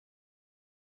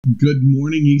Good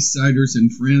morning, Eastsiders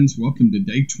and friends. Welcome to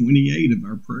day 28 of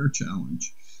our prayer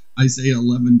challenge. Isaiah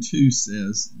 11:2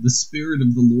 says, "The Spirit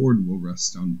of the Lord will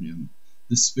rest on him,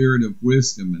 the Spirit of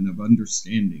wisdom and of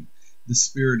understanding, the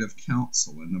Spirit of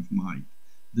counsel and of might,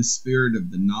 the Spirit of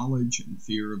the knowledge and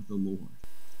fear of the Lord."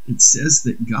 It says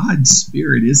that God's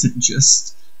Spirit isn't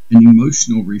just an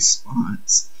emotional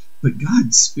response, but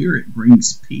God's Spirit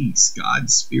brings peace.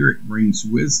 God's Spirit brings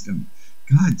wisdom.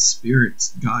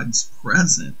 God's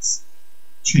presence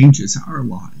changes our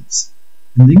lives.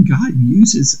 And then God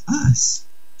uses us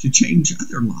to change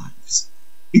other lives.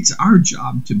 It's our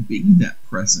job to be that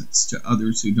presence to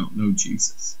others who don't know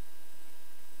Jesus.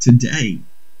 Today,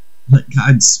 let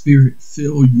God's Spirit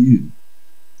fill you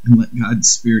and let God's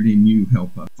Spirit in you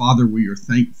help us. Father, we are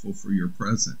thankful for your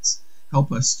presence.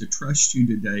 Help us to trust you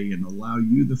today and allow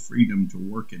you the freedom to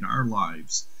work in our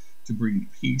lives to bring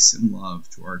peace and love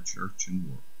to our church and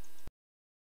world.